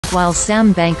While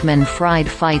Sam Bankman-Fried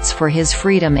fights for his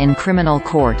freedom in criminal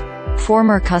court,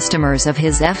 former customers of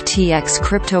his FTX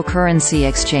cryptocurrency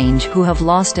exchange who have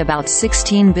lost about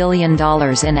 $16 billion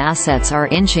in assets are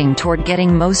inching toward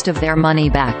getting most of their money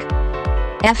back.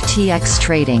 FTX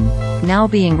trading, now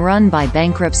being run by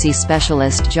bankruptcy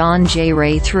specialist John J.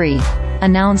 Ray III,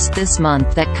 announced this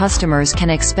month that customers can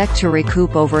expect to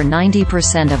recoup over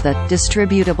 90% of the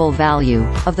distributable value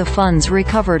of the funds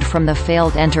recovered from the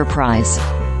failed enterprise.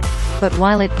 But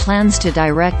while it plans to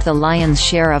direct the lion's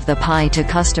share of the pie to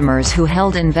customers who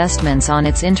held investments on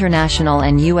its international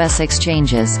and U.S.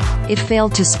 exchanges, it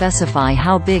failed to specify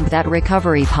how big that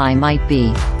recovery pie might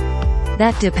be.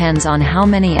 That depends on how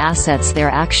many assets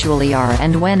there actually are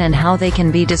and when and how they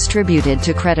can be distributed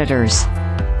to creditors.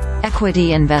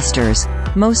 Equity investors,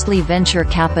 mostly venture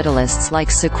capitalists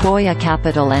like Sequoia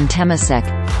Capital and Temasek,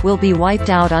 will be wiped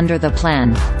out under the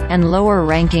plan, and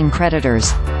lower-ranking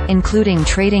creditors, including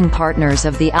trading partners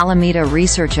of the Alameda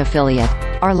Research affiliate,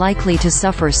 are likely to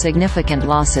suffer significant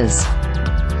losses.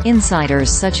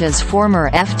 Insiders such as former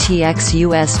FTX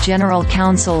U.S. General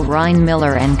Counsel Ryan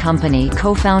Miller and Company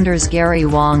co-founders Gary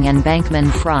Wang and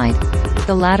Bankman-Fried,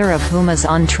 the latter of whom is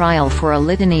on trial for a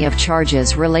litany of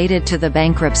charges related to the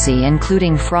bankruptcy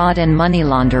including fraud and money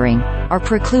laundering, are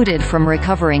precluded from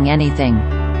recovering anything.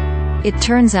 It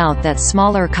turns out that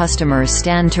smaller customers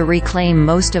stand to reclaim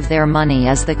most of their money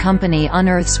as the company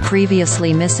unearths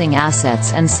previously missing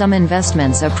assets and some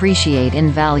investments appreciate in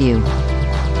value.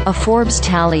 A Forbes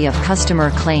tally of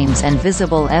customer claims and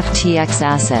visible FTX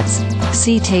assets,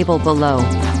 see table below,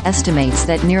 estimates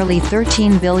that nearly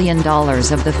 $13 billion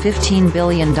of the $15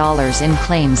 billion in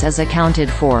claims is accounted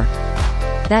for.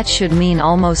 That should mean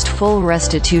almost full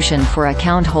restitution for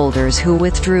account holders who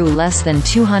withdrew less than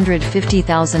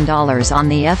 $250,000 on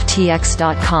the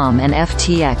FTX.com and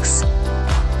FTX.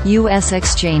 U.S.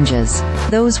 exchanges.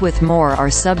 Those with more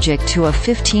are subject to a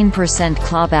 15%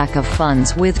 clawback of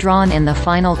funds withdrawn in the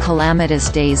final calamitous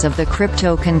days of the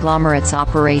crypto conglomerate's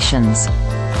operations.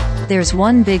 There's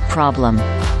one big problem.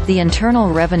 The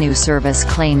Internal Revenue Service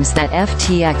claims that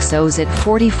FTX owes it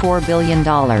 $44 billion,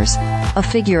 a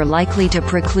figure likely to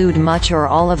preclude much or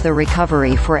all of the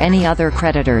recovery for any other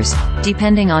creditors,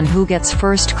 depending on who gets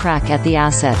first crack at the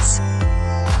assets.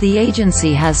 The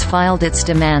agency has filed its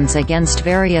demands against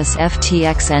various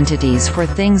FTX entities for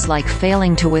things like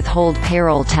failing to withhold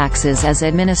payroll taxes as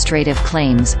administrative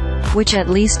claims, which at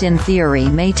least in theory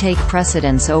may take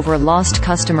precedence over lost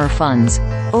customer funds,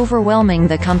 overwhelming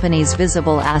the company's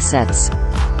visible assets.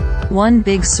 One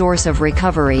big source of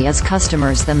recovery is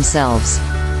customers themselves.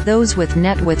 Those with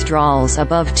net withdrawals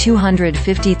above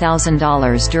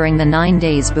 $250,000 during the 9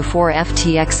 days before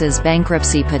FTX's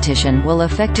bankruptcy petition will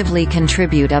effectively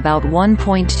contribute about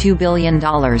 $1.2 billion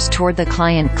toward the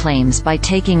client claims by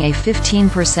taking a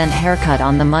 15% haircut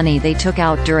on the money they took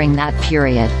out during that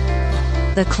period.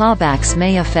 The clawbacks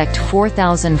may affect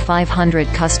 4,500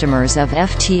 customers of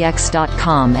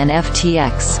FTX.com and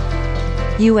FTX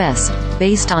US,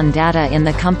 based on data in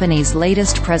the company's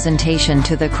latest presentation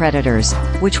to the creditors,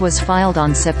 which was filed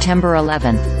on September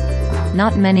 11.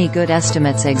 Not many good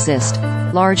estimates exist,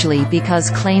 largely because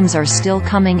claims are still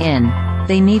coming in.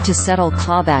 They need to settle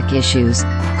clawback issues,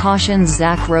 cautions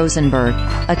Zach Rosenberg,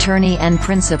 attorney and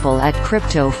principal at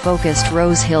crypto-focused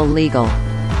Rose Hill Legal.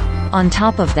 On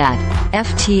top of that,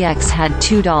 FTX had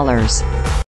 $2.